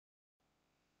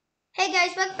Hey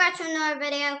guys, welcome back to another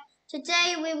video.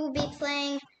 Today we will be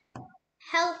playing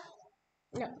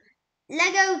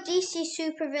Lego DC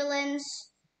Supervillains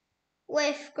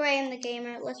with Graham the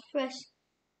Gamer. Let's press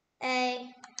A,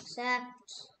 accept,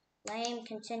 lame,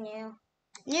 continue.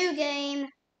 New game.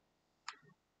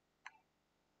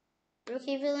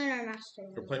 Rookie villain or master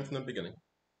villain? We're playing from the beginning.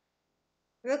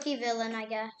 Rookie villain, I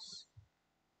guess.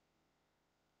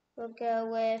 We'll go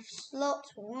with slot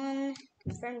 1,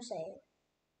 confirm save.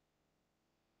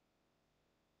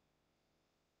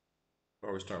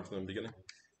 Are we starting from the beginning?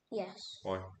 Yes.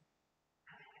 Why?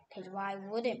 Because why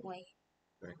wouldn't we?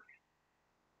 Okay.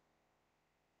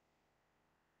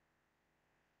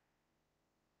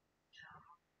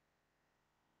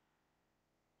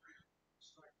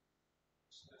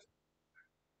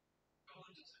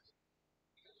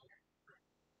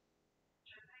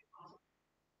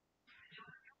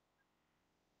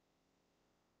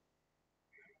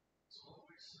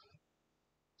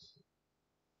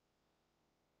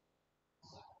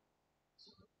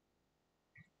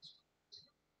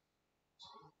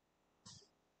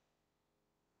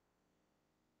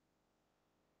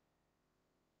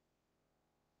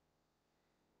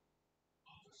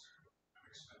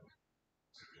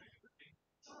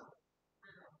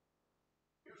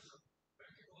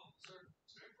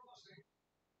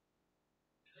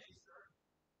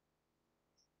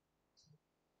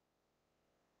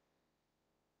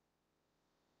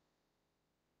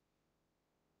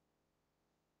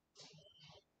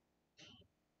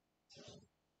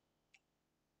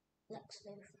 Lex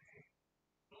Luthor.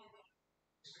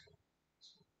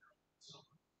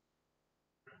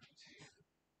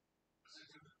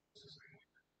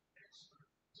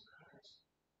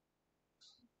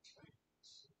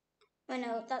 Oh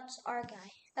no, that's our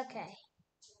guy. Okay.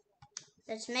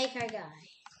 Let's make our guy.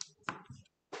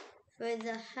 For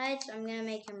the heads, I'm gonna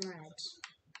make him red.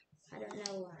 I don't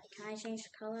know why. Can I change the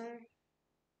color?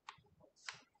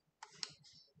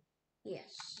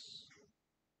 Yes.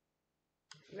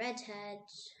 Red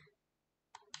heads.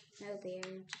 No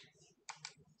beard.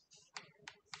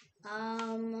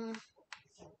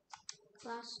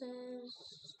 Glasses.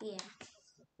 Yeah.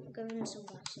 Give him some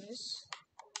glasses.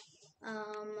 I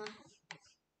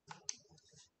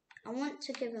want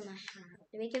to give him a hat.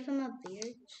 Do we give him a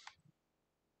beard?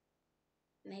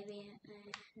 Maybe, no.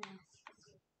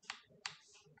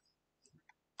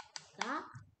 That?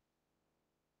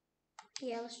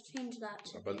 Yeah, let's change that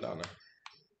to A bandana.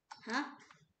 Huh?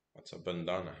 That's a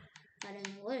bandana. I don't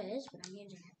know what it is, but I'm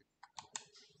using it.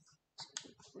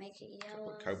 Make it yellow.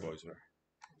 What cowboys are.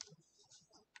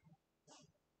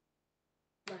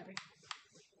 Whatever.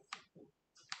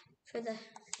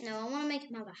 No, I want to make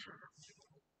him have a hat.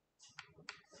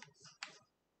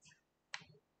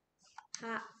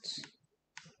 Hat.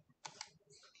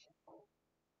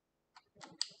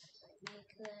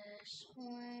 Make this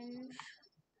orange.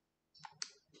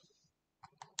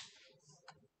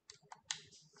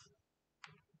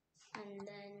 And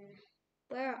then,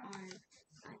 where aren't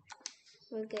I?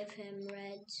 We'll give him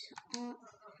red.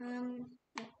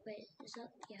 Wait, is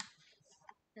that, yeah.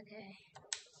 Okay.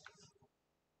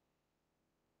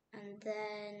 And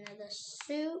then the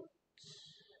suit.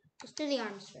 Let's do the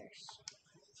arms first.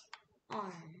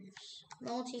 Arms.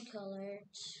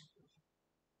 Multicolored.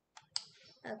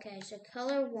 Okay, so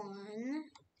color 1.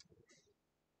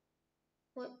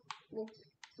 What? Well,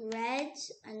 red,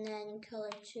 and then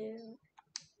color 2.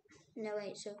 No,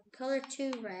 wait, so color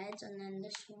 2 reds, and then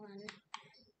this one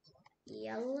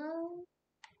yellow,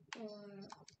 or,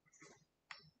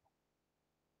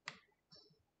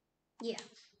 yeah.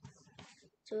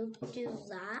 So we'll do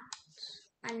that,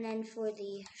 and then for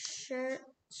the shirt,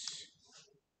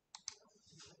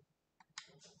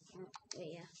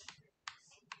 wait, yeah.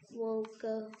 We'll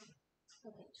go,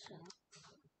 okay, so,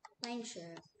 plain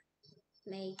shirt,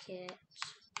 make it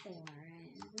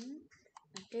orange.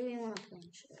 Do we want a plain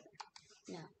shirt?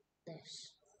 No,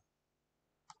 this.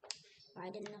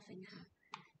 Why did nothing happen?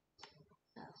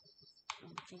 Oh,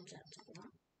 I'll change that to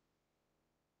black.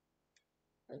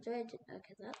 Okay,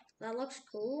 that looks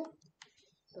cool,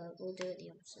 but we'll do it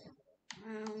the opposite.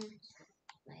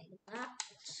 Like that.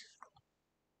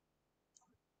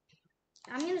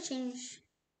 I'm gonna change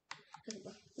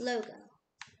logo.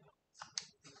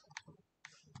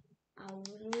 I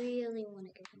really want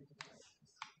to give him a logo.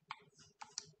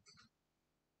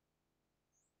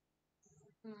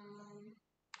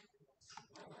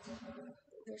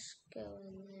 Just go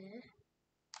in there.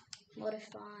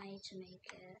 Modify to make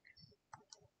it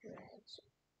red.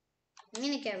 I'm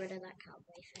gonna get rid of that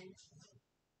cowboy thing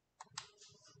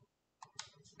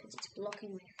because it's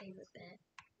blocking my favorite bit.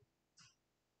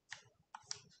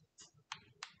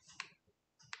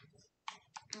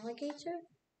 alligator?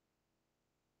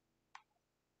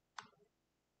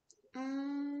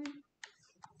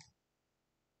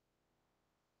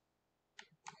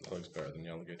 That looks better than the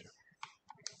alligator.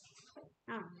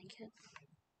 I don't like it.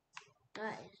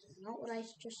 That is not what I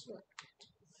just looked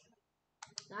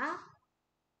at. That?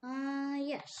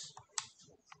 Yes.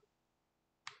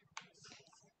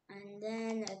 And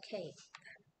then a cape.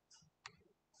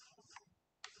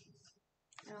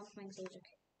 I don't think these are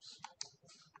capes.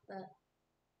 But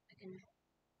I can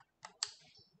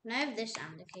I have this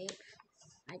and a cape?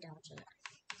 I doubt it.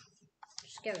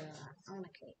 Just get rid of that. I want a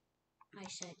cape. I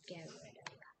said get rid of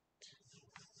that.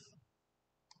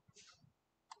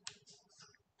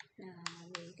 Now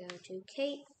we go to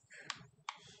cape.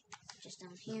 Just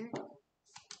down here.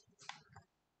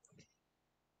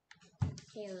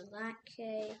 Here with that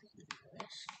cape.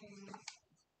 This cape.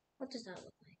 What does that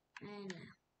look like? I don't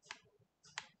know.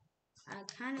 I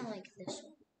kind of like this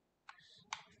one.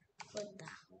 With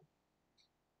that one.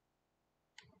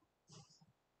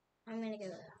 I'm gonna go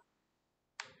with that.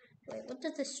 Wait, what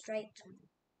does the striped one?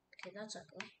 Okay, that's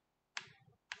ugly.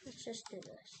 Let's just do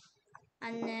this.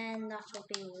 And then that will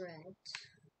be red.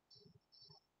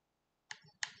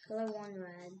 Color 1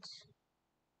 red.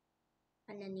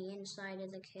 And then the inside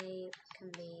of the cape can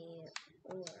be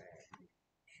orange.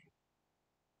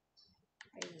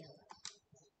 Or yellow.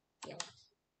 Yellow.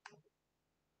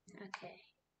 Okay.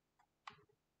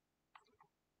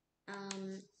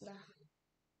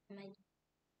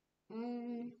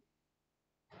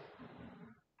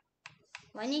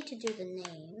 Well, I need to do the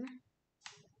name.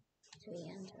 So we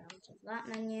enter out of that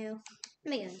menu.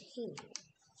 Let me go into here.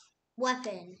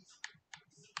 Weapon.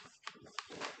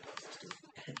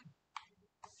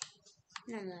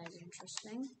 None of that is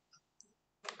interesting.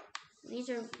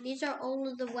 These are all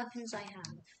of the weapons I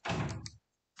have.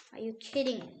 Are you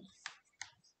kidding me?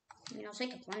 I mean, I'll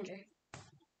take a plunger.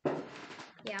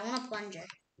 Yeah, I want a plunger.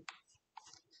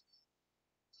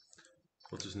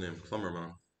 What's his name? Plumber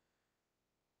Man.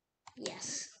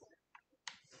 Yes.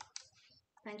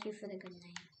 Thank you for the good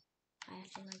name. I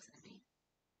actually like that name.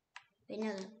 Wait,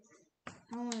 no. I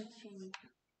don't want to change.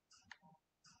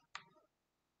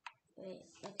 Wait,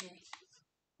 okay.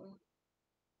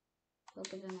 We'll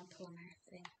give him a plumber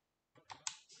thing.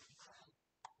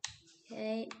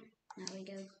 Okay, now we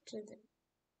go to the...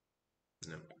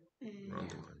 No. No,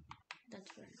 Random one. that's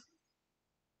right.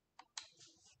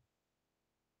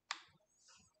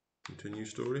 Continue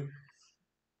story.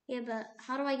 Yeah, but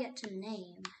how do I get to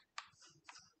name?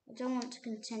 I don't want to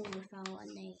continue without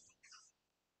a name.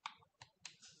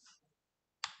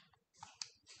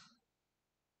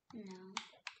 No.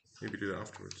 Maybe do that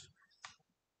afterwards.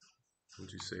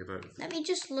 Once you save out. Let me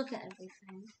just look at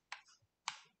everything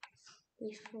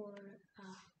before.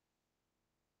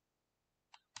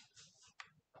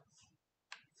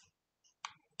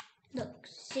 Look,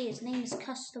 see, his name is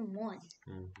Custom 1.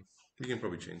 You can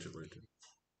probably change it later.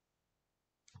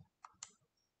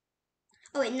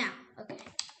 Oh wait, now, okay.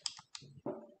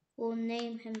 We'll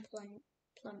name him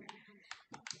Plumber Man.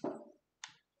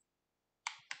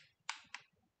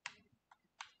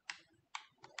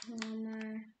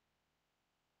 Plumber.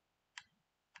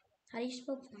 How do you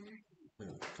spell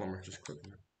plumber? Plumber, just click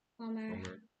on it.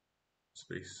 Plumber.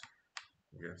 Space,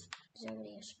 I guess. Is there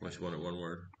really a space? Unless you want it one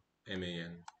word.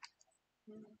 M-A-N.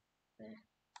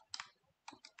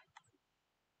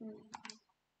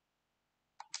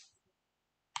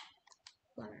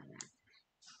 Plumber Man.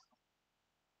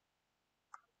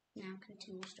 Now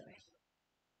continue story.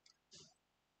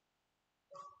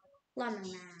 Plumber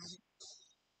Man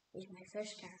is my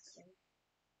first character.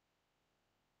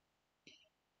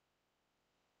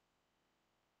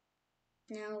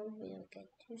 Now we'll get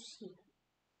to see.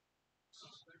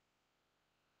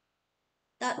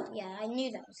 Yeah, I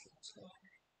knew that was Leslie.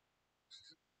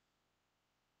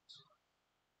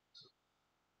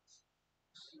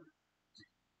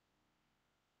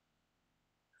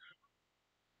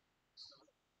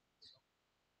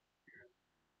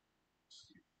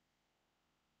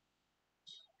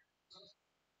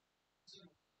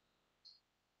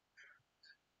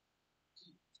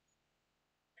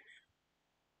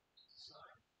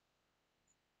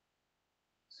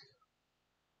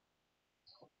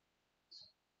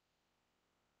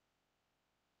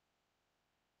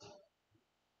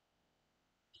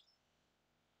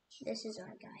 This is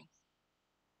our guy.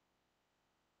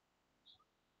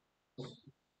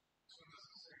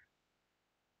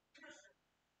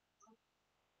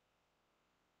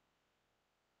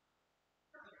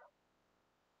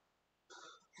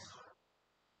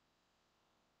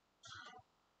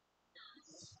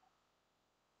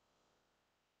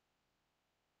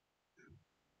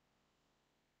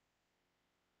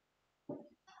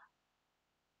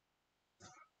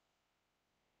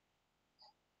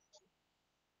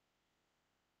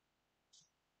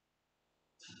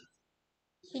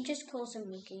 He just calls him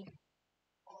Mookie.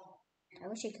 I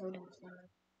wish he called him Plumber.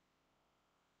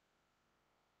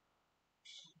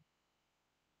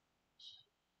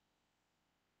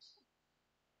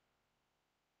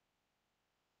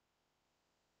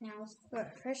 Now,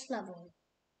 for first level,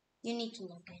 you need to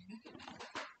log in.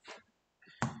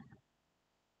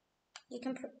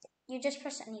 You just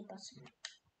press any button.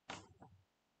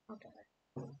 Okay.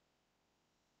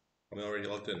 I'm already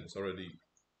logged in. It's already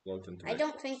logged into I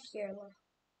don't think you're logged.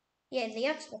 Yeah, the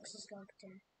Xbox is logged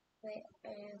in. Wait,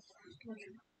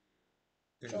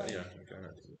 yeah, okay.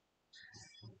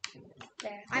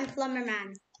 There. I'm Plumber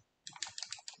Man.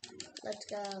 Let's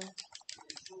go.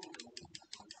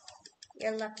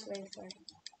 You're Lex Luthor.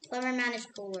 Plumber Man is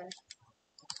cooler.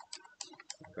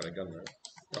 Got a gun now.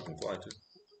 I can fly too.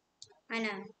 I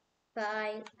know. But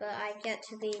I get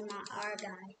to be our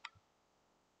guy.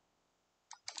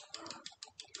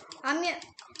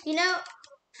 You know,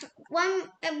 when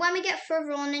we get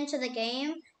further on into the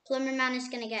game, Plumber Man is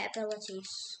gonna get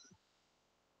abilities.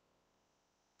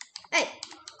 Hey.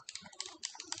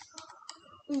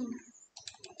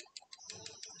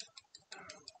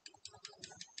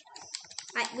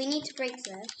 We need to break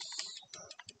this.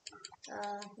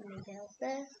 Let me build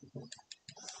this.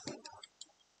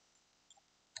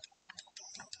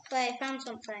 Wait, I found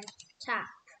something. Tap.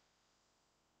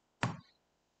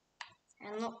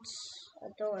 And locked a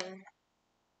door.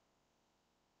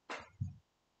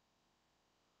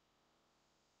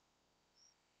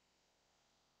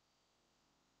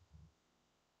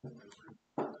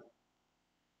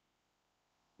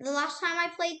 The last time I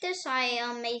played this,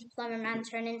 I made Plumber Man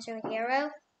turn into a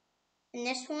hero. In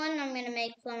this one, I'm gonna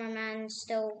make Plumber Man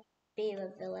still be a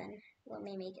villain. Let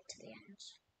me make it to the end.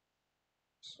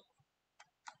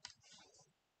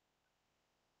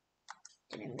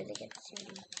 Didn't really get to see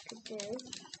what he could do.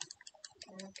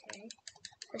 Okay.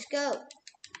 Let's go.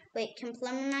 Wait, can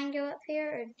Plumber Man go up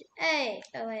here? Hey!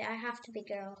 Oh wait, I have to be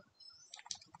girl.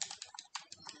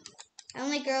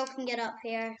 Only girl can get up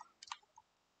here.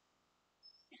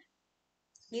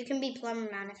 You can be Plumber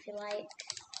Man if you like.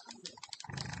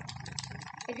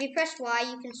 If you press Y,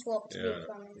 you can swap to be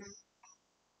Plumber Man.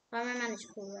 Plumber Man is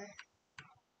cooler.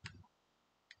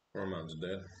 Plumber Man's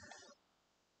dead.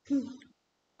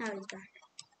 Now he's back.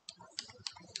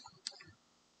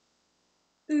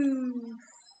 Ooh.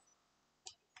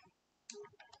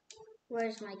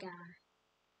 Where's my guy?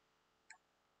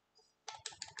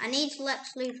 I need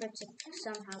Lex Luthor to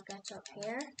somehow get up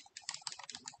here.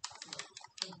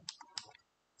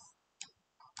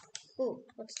 Ooh,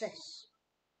 what's this?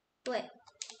 Wait.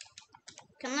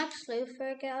 Can Lex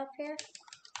Luthor get up here?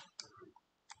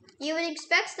 You would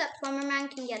expect that Plumber Man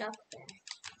can get up there.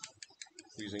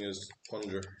 Using his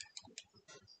plunger.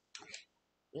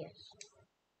 Yes.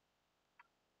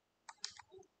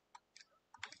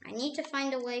 I need to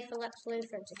find a way for Lex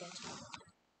Luthor to get up.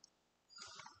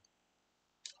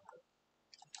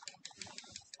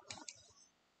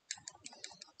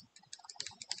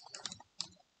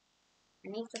 I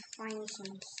need to find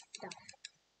some stuff.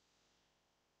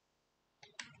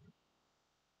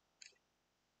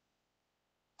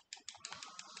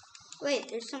 Wait,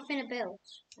 there's something to build,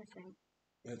 I think.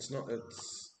 It's not, I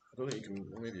don't think you can,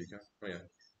 maybe you can. Oh yeah.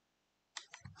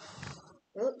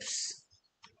 Oops.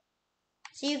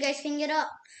 So you guys can get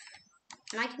up.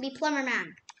 And I can be Plumber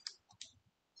Man.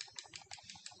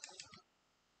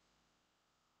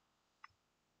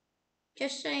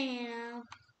 Just so you know.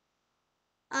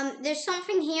 There's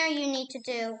something here you need to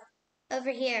do.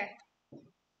 Over here.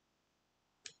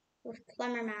 With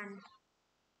Plumber Man.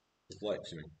 With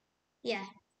Lex, you mean? Yeah.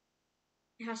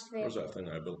 It has to be. Where's that thing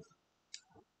I built?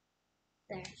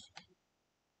 There.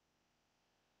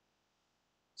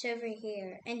 It's over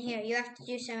here. And here, you have to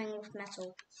do something with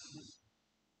metal.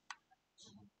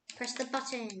 Press the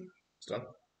button. It's done?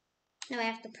 No, I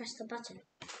have to press the button.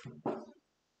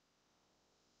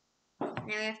 Now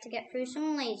we have to get through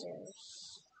some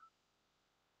lasers.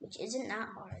 Which isn't that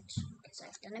hard, because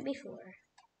I've done it before.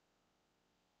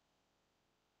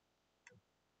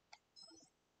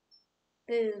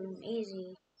 Boom,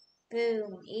 easy.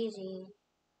 Boom, easy.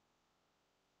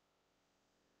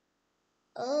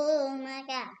 Oh my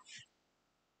gosh.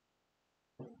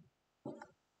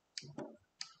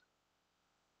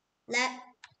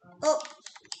 Oh,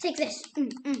 take this.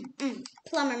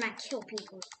 Plumber Man kill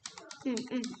people.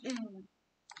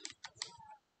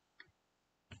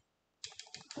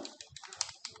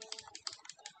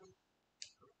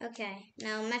 Okay,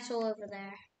 now metal over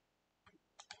there.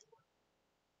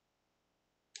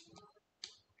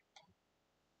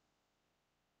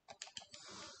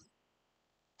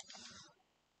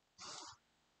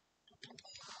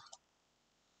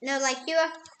 No, like you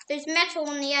have. There's metal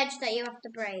on the edge that you have to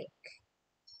break.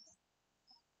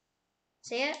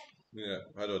 See it? Yeah.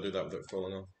 How do I do that without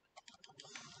falling off?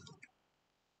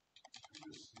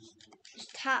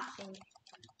 Just tap it.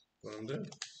 What I'm doing?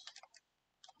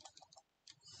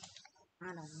 I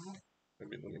don't know.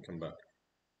 Maybe let me come back.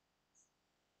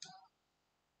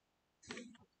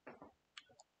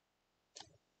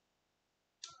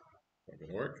 Not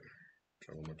gonna work.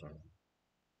 Try one more time.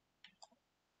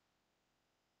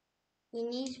 You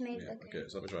need to move. Yeah. Okay.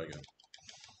 So let me try again.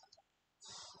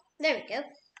 There we go.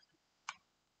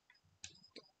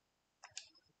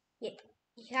 Yeah,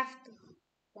 you have to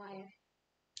wire.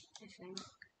 I think.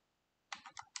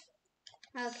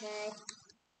 Okay.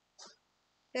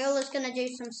 Girl is gonna do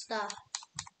some stuff.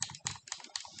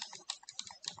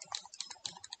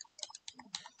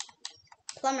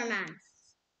 Plumber man.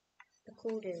 The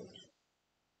cool dude.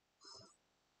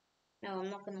 No, I'm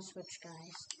not gonna switch,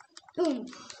 guys. Boom!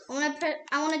 I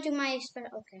wanna do my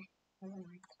okay. Never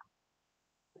mind.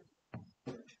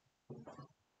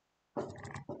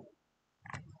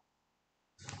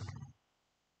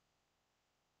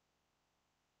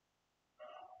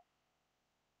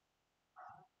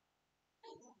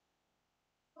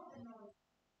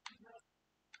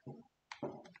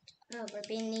 Oh,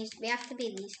 we have to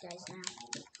be these guys now.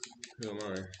 Who am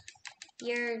I?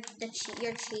 You're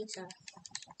cheetah.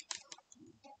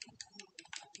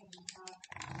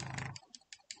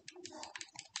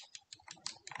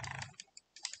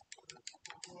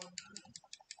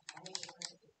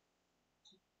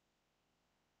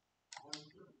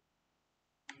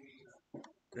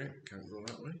 Okay, can't go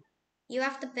that way. You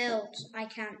have to build. I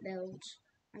can't build.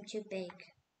 I'm too big.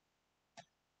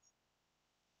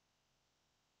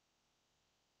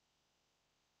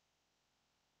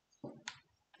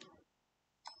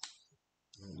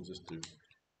 What does this do?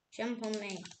 Jump on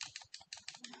me.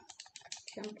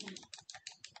 Jump on.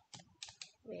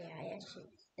 Yeah, yes,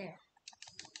 there.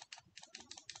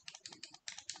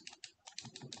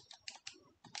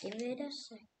 Give it a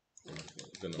sec.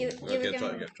 Okay, try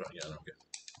again. Yeah, no, okay.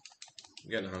 I'm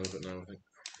getting the hang of it now, I think.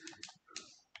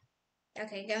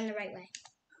 Okay, going the right way.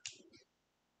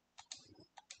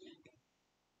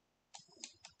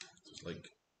 It's like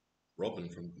Robin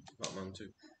from Batman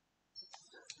 2.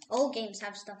 All games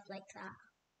have stuff like that.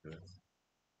 Yeah.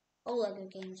 All Lego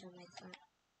games are like that.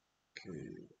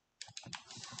 Okay.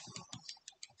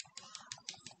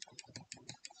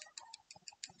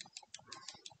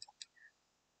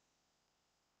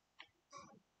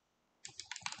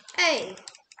 Hey!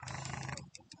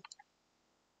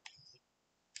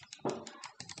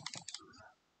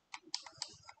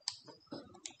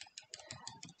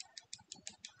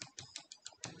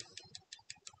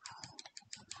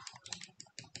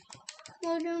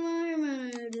 What am I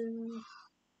gonna do?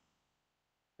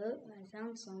 Oh, I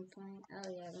found something. Oh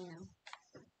yeah, we know.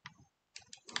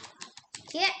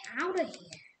 Get out of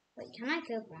here! Wait, can I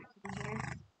go back in here?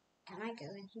 Can I go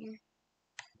in here?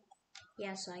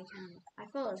 Yes, I can. I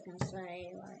thought I was gonna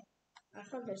say, like, I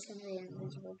thought there's gonna be an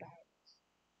invisible guy.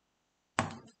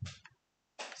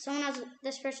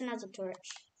 This person has a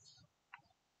torch.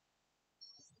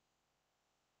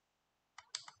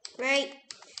 Great.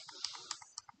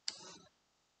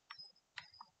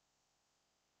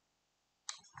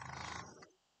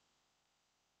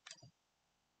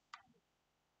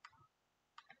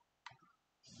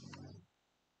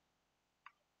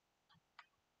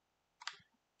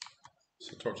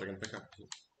 It's a torch I can pick up.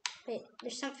 Wait,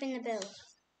 there's something to build.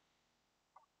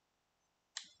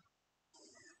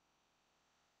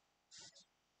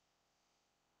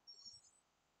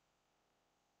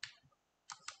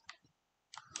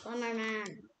 Plumber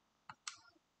man.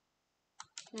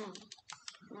 No.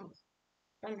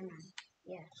 Plumber man.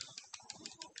 Yes.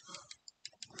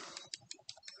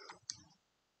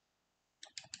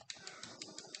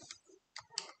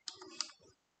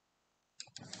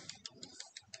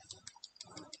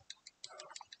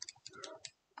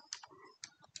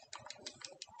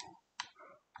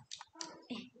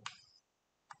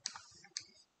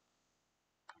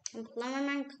 Can Plumber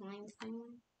man climb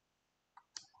things?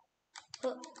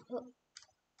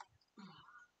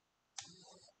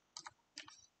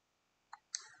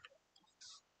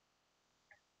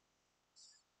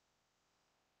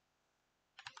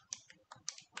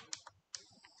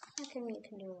 How come you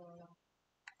can do all that?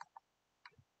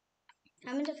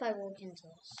 How many if I walk into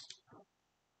this?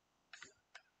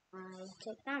 I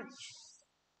take damage.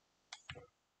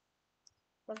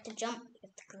 You have to jump, you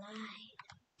have to glide.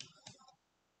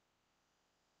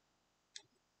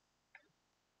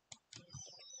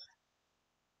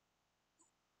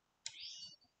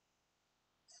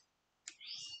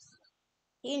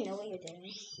 You know what you're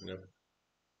doing. Yep.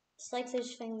 It's like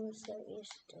those things that we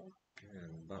used to do. Yeah,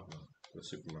 Batman, the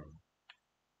Superman.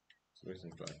 So we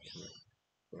can try to kill it.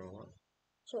 For all that.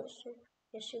 So it's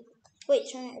yes, you.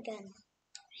 Wait, turn it again.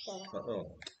 There.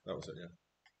 Oh, that was it, yeah.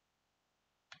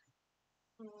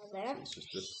 There. So it's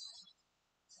just this.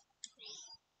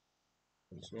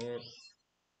 Once more.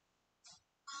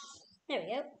 There we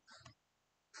go.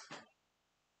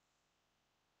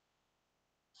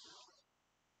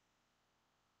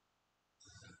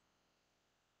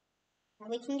 Now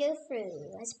we can go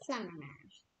through as Plumber Man.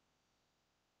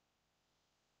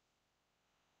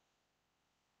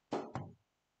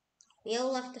 We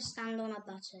all have to stand on a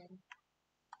button.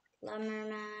 Plumber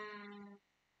Man.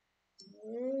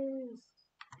 Ooh.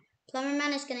 Plumber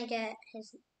Man is gonna get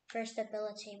his first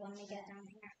ability when we get down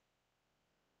here.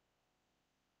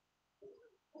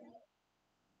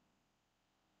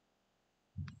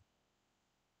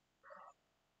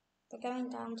 We're going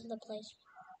down to the place.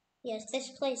 Yes, this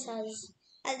place has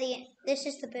this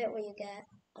is the bit where you get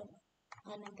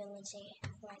an ability.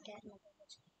 Where I get an ability.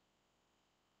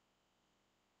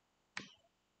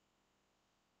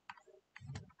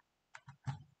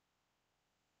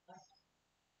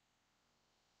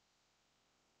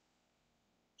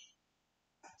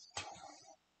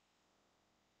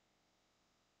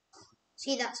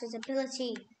 See, that's his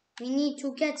ability. We need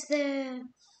to get there.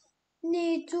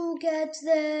 Need to get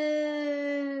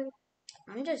there.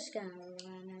 I'm just gonna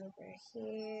run over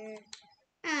here.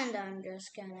 And I'm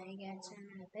just gonna get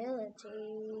an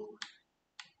ability.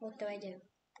 What do I do?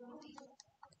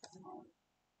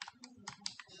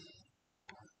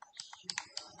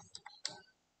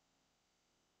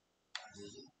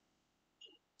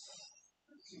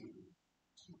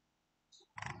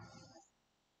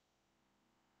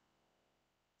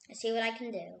 I see what I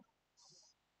can do.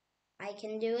 I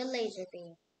can do a laser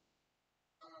beam.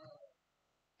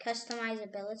 Customize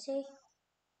ability.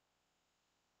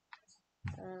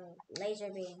 Laser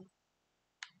beam.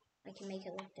 I can make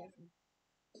it look different.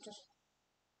 Just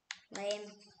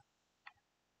lame.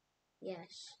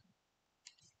 Yes.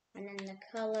 And then the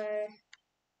color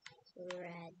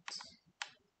red.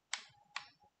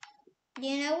 Do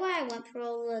you know why I went through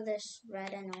all of this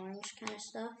red and orange kind of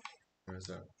stuff? Where's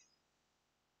that?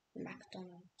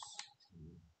 McDonald's.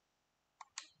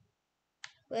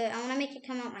 Wait, I want to make it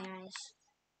come out my eyes.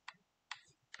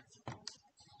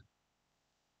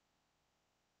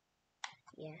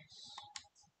 Yes.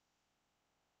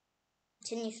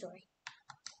 Continue story.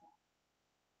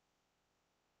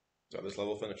 Is that this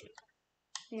level finished?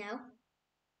 No.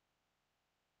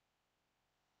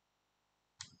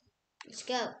 Let's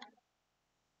go.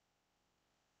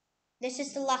 This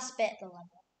is the last bit of the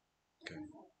level. Okay.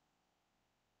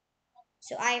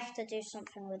 So I have to do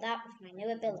something with that with my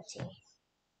new ability.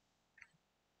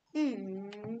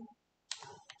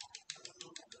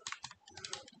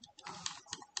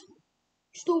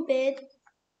 Stupid.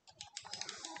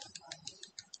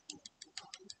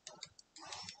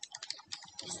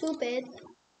 Stupid.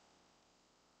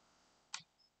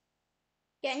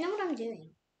 Yeah, I know what I'm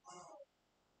doing.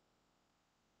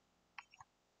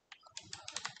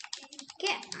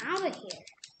 Get out of here.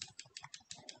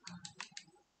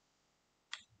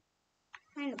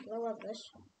 I'm trying to blow up this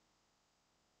one.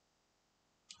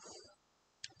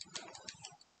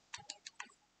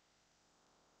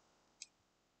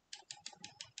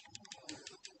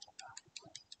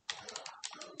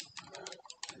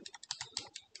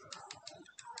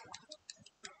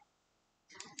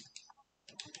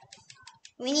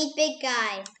 We need big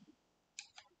guy.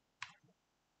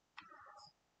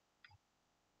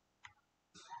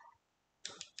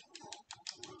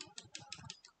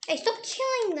 Hey, stop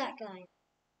killing that guy.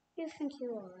 Who do you think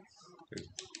you are?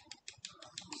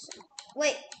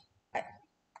 Wait,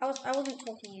 I wasn't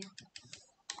talking to you.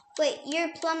 Wait,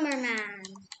 you're Plumber Man.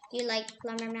 Do you like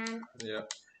Plumber Man? Yeah.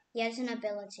 He has an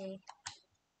ability.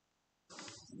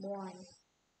 1.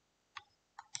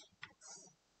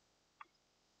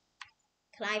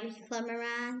 Can I be Plumber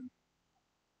Man?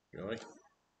 You like?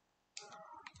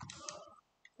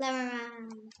 Plumber Man.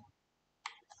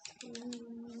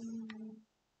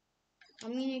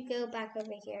 I'm gonna go back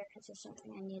over here because there's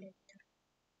something I need to do.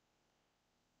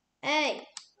 Hey!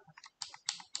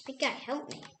 Big guy, help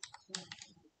me.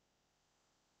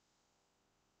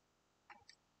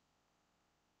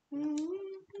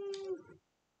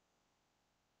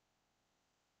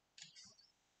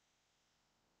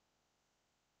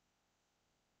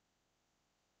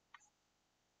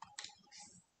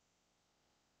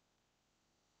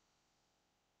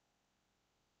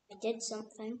 I did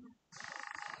something.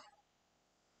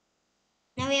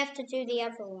 Now we have to do the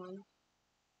other one.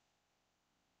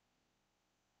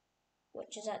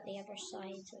 which is at the other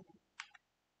side.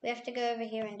 We have to go over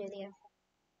here and do the other.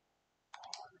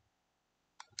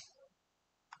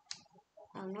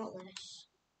 Oh, not this.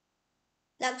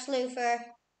 Lux Luthor,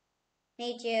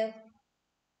 need you.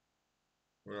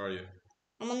 Where are you?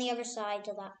 I'm on the other side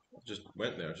of that. Just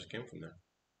went there. Just came from there.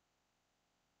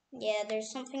 Yeah,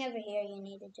 there's something over here you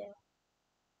need to do.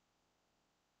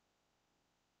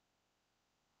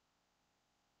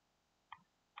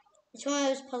 It's one of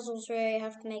those puzzles where you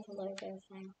have to make a logo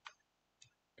thing.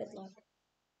 Good luck.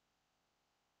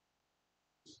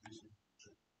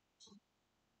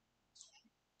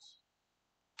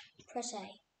 Press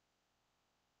A.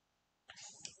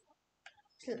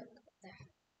 Look there.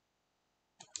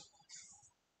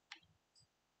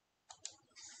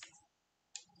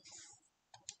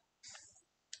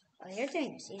 Oh, you're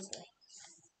doing this easily.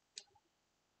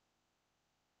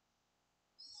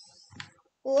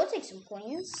 Oh, I'll take some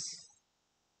coins.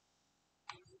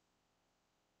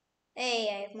 Hey,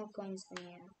 I have more coins than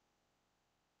you.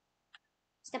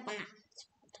 Step on that.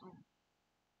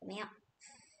 Let me up.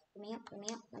 Let me up, let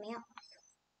me up, let me up.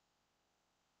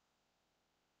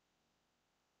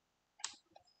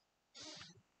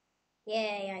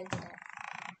 Yay, I did it.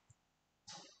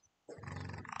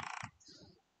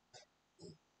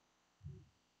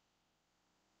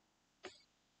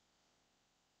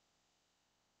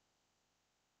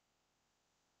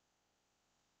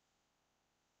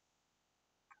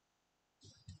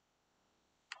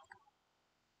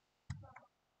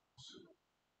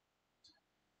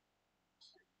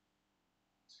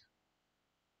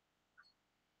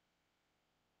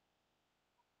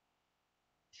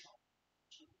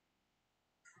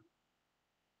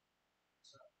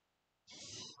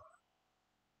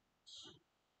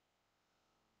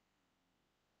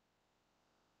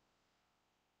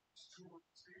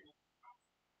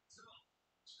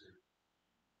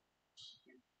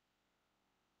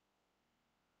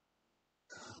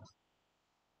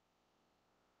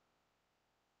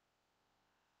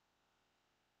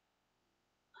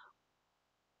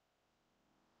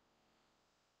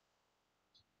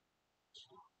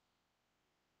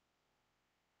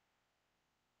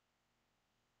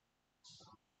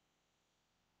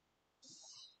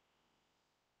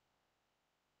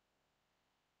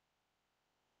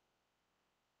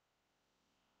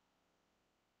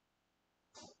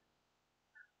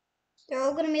 They're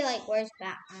all gonna be like, where's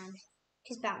Batman?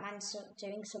 Because Batman's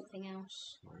doing something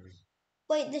else.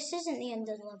 Wait, this isn't the end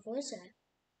of the level, is it?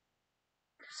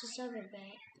 It's this other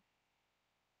bit.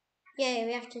 Yeah,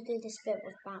 we have to do this bit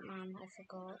with Batman, I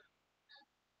forgot.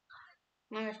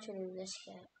 Now we have to do this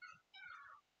bit.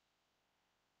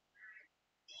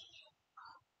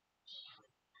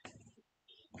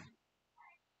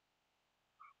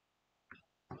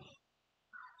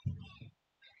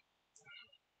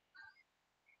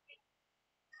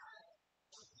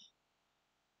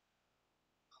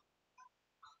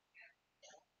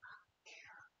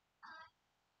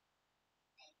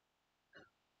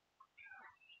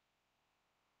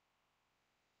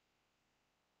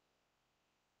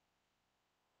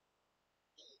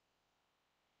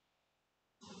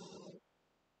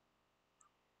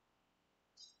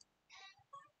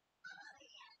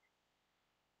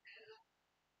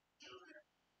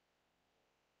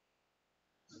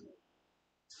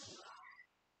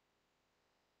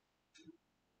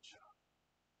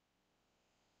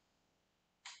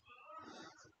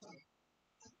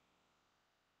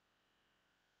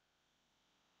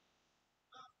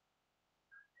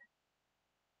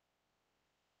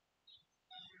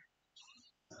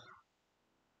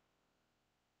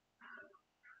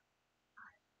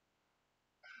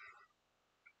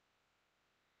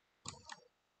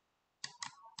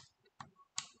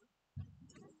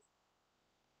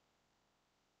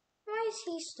 Why is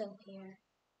he still here?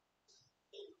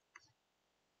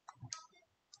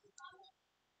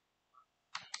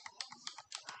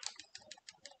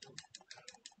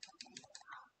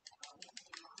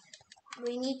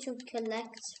 We need to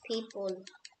collect people.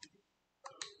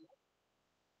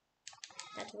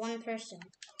 That's one person.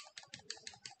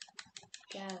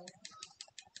 Go.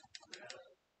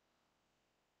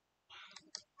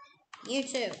 You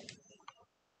too.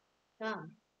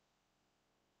 Come.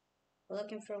 We're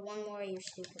looking for one more of your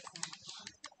stupid friends.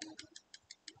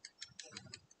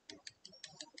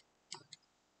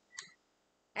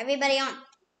 Everybody on.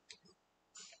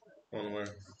 On where?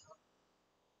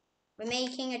 We're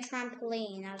making a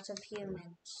trampoline out of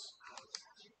humans.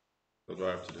 What do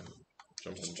I have to do?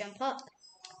 Jump Just on. jump up.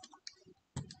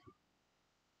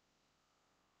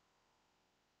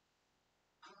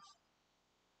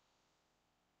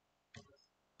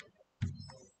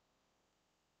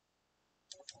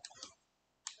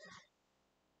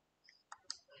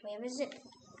 we have a zip.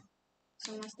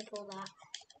 Someone has to pull that.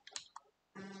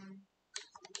 I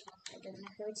don't know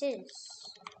who it is.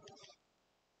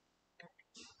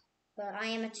 But I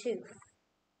am a tooth.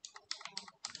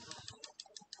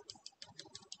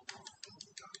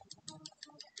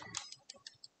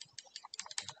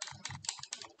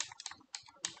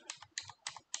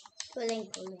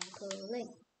 Pulling.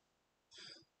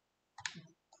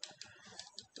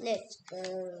 Let's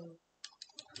go.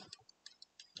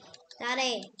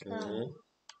 Daddy, come.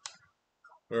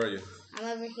 Where are you? I'm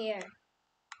over here.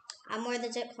 I'm where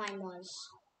the zip line was.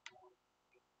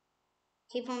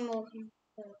 Keep on walking.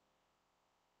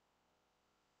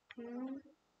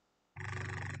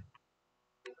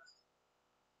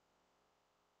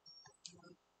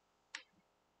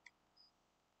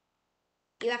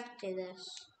 You have to do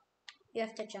this. You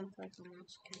have to jump up on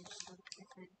that kind of stuff, I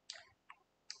think.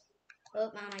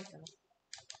 Oh man, I fell.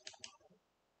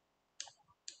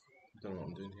 I don't know what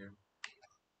I'm doing here.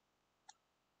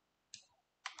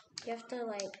 You have to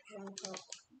like jump up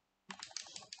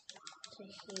to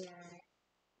here.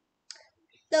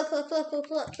 Look.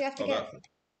 You have to get.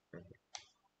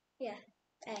 Yeah.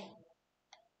 Hey.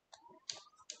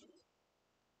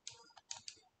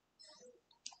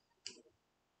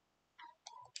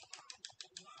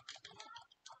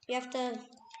 You have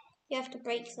to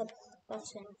break the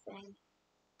button thing.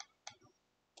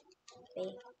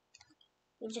 B.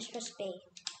 You just press B.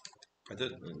 I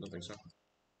did. Nothing's happened.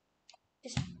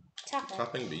 Just tap it.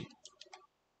 Tapping B.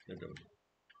 Maybe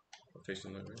I'm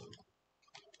facing that way.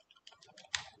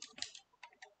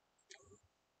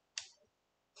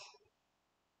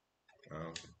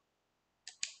 Okay.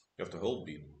 You have to hold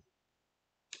B.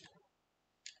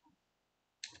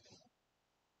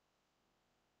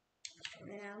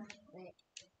 No, wait.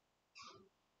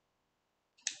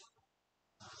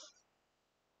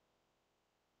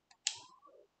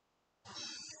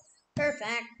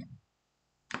 Perfect.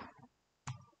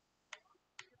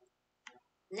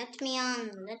 Let me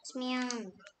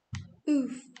on.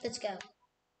 Oof. Let's go.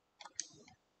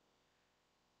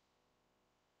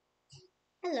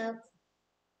 Hello.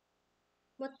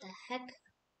 What the heck?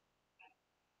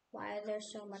 Why are there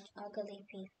so much ugly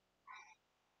people?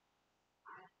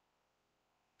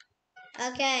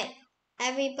 Okay,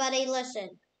 everybody listen.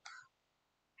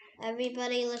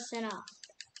 Everybody listen up.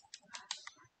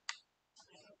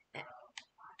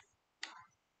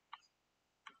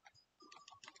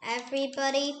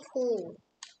 Everybody pull.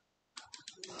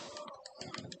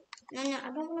 No,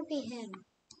 I don't want to be him.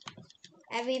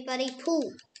 Everybody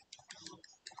pull.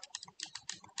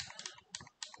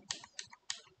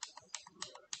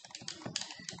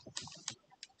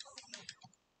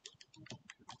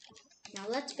 Now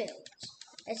let's build.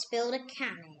 Let's build a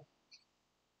cannon.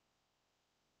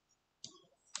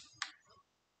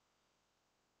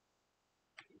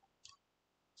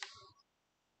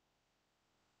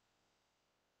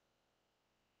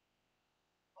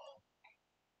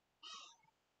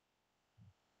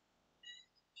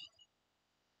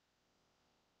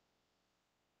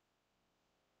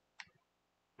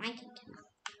 I can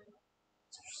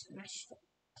smash it.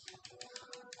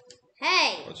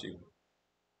 Hey! That's you.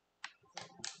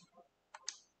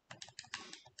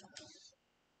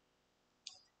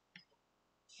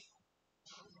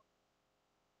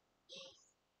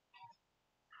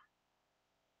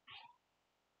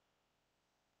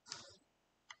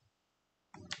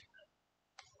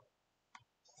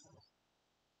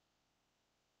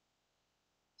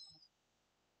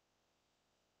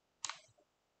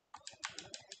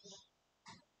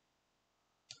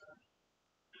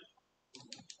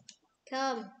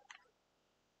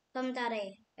 Come,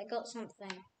 Daddy. I got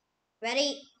something.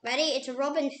 Ready? It's a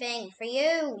Robin thing for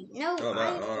you. No, Oh, I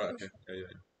that. have Alright, to push okay.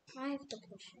 Yeah. I have to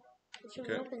push it. It's a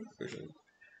Okay. Robin. Push it.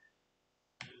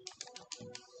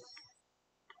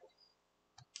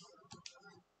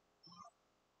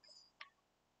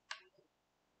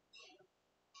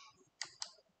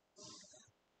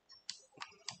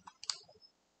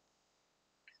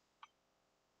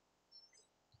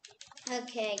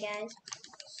 Okay, guys.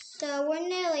 So we're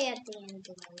nearly at the end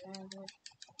of the level,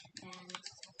 and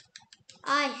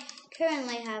I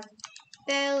currently have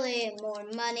barely more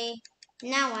money.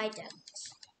 Now I don't.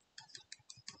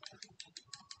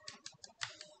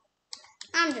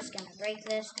 I'm just gonna break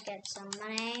this to get some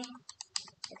money.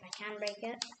 If I can break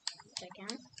it, which I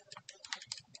can.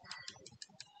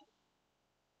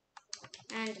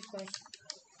 And of course,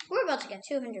 we're about to get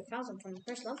 200,000 from the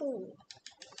first level.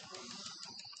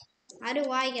 How do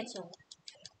I get so?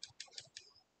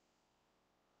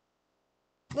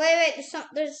 Wait,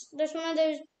 there's one of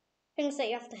those things that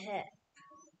you have to hit.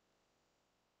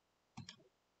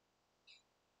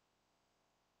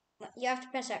 You have to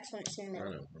press X when it's in the I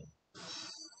middle. know.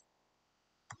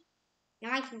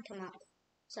 Now I can come up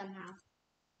somehow.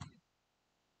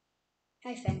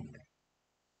 I think.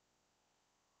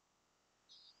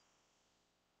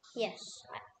 Yes,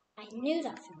 I knew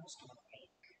that thing was gonna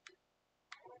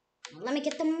break. Let me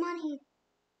get the money.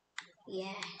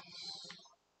 Yes.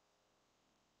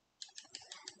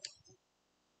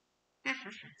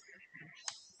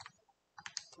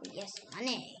 Yes,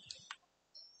 money.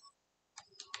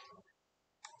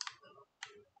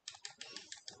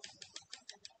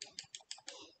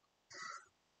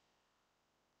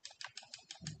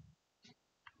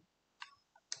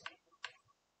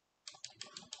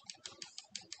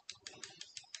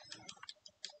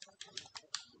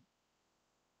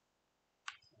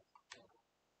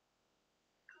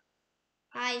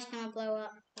 He's gonna blow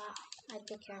up. I'd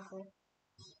be careful.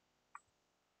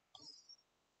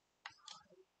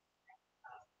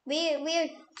 We're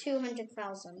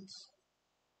 200,000.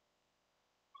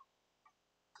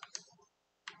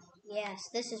 Yes,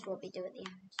 this is what we do at the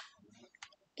end.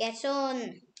 Get on.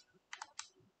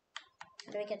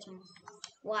 How do we get on?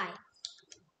 Why?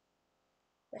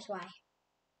 Where's why?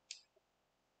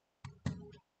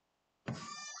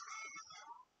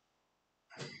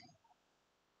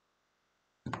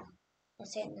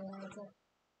 Let's hit the level.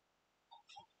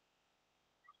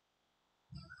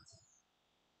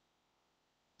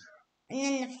 And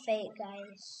then the fake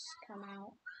guys come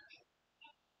out.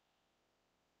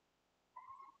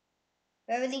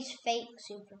 Where are these fake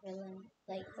supervillains?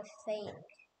 Like the fake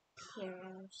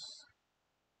heroes.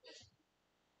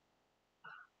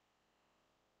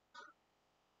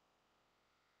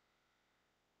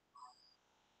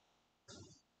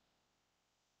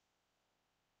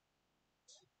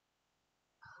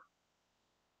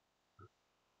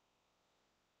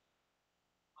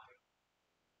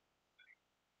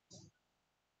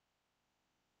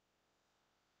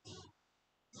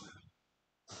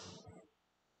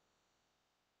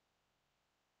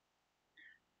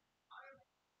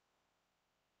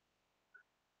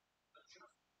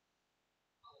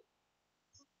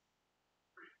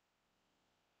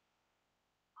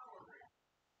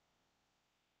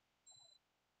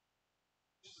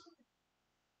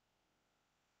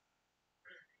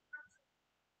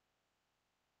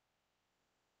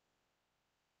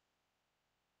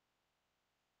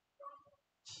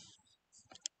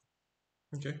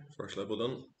 Okay, first level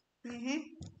done.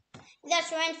 That's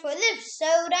the end for this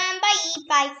episode, and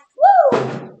bye.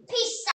 Woo! Peace.